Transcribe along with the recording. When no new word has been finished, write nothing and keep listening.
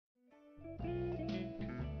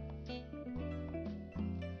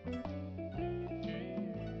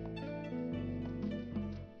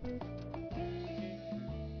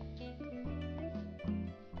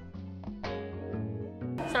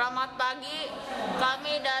Selamat pagi,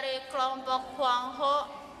 kami dari kelompok Hwang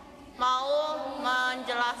mau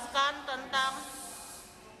menjelaskan tentang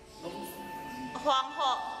hwang.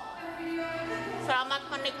 Selamat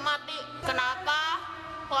menikmati. Kenapa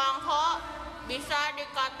hwang bisa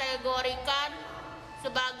dikategorikan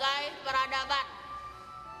sebagai peradaban?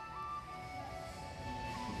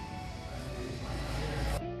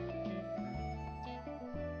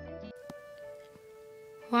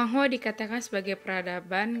 Hwang dikatakan sebagai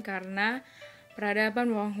peradaban karena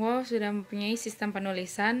peradaban Hwang sudah mempunyai sistem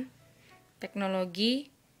penulisan, teknologi,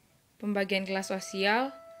 pembagian kelas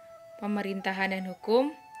sosial, pemerintahan dan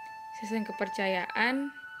hukum, sistem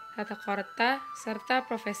kepercayaan, tata kota, serta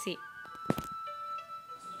profesi.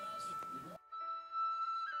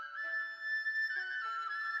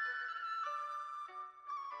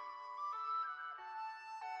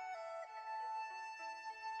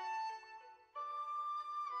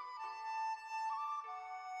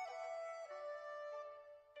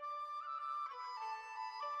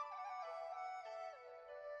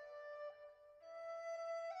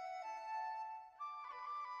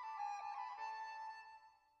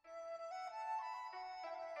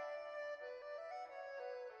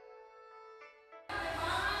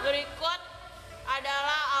 Berikut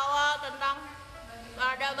adalah awal tentang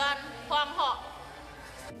peradaban Hwang.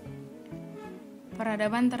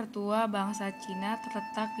 Peradaban tertua bangsa Cina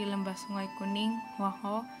terletak di lembah Sungai Kuning,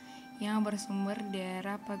 Hwang, yang bersumber di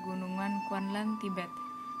daerah pegunungan Quanlan, Tibet,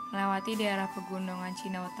 melewati daerah pegunungan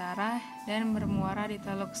Cina Utara dan bermuara di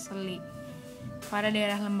Teluk Seli. Pada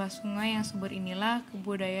daerah lembah sungai yang subur inilah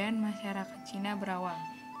kebudayaan masyarakat Cina berawal.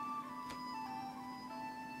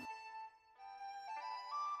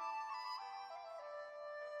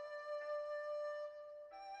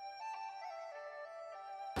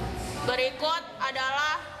 Berikut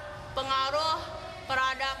adalah pengaruh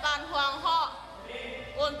peradaban Hwang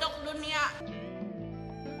untuk dunia.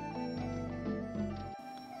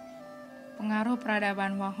 Pengaruh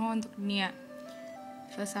peradaban Hwang untuk dunia: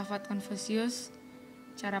 filsafat Konfusius,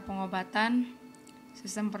 cara pengobatan,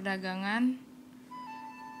 sistem perdagangan,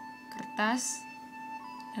 kertas,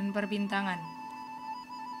 dan perbintangan.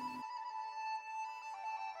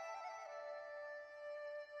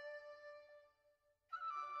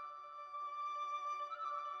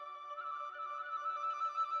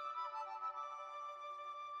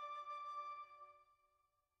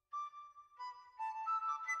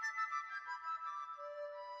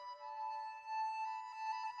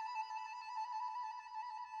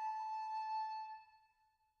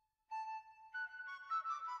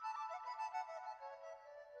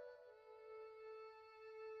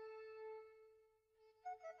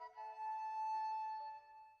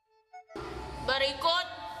 Berikut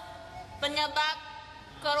penyebab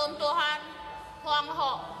keruntuhan Hwang.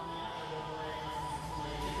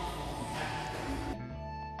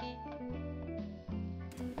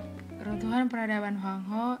 Keruntuhan peradaban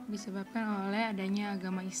Hwang disebabkan oleh adanya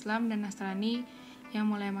agama Islam dan Nasrani yang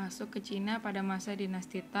mulai masuk ke Cina pada masa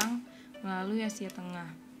dinasti Tang melalui Asia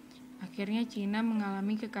Tengah. Akhirnya Cina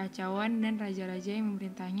mengalami kekacauan dan raja-raja yang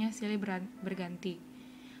memerintahnya silih berganti.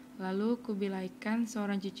 Lalu Kubilai Khan,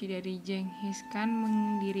 seorang cucu dari Genghis Khan,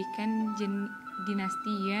 mendirikan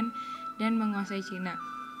dinasti Yuan dan menguasai Cina.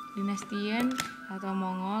 Dinasti Yuan atau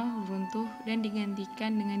Mongol runtuh dan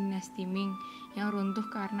digantikan dengan dinasti Ming yang runtuh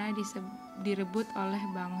karena direbut oleh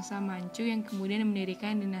bangsa Manchu yang kemudian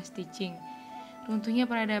mendirikan dinasti Qing. Runtuhnya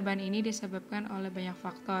peradaban ini disebabkan oleh banyak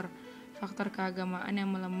faktor. Faktor keagamaan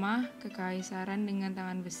yang melemah, kekaisaran dengan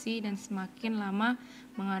tangan besi, dan semakin lama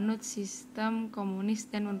menganut sistem komunis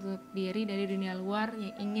dan menutup diri dari dunia luar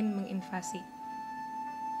yang ingin menginvasi.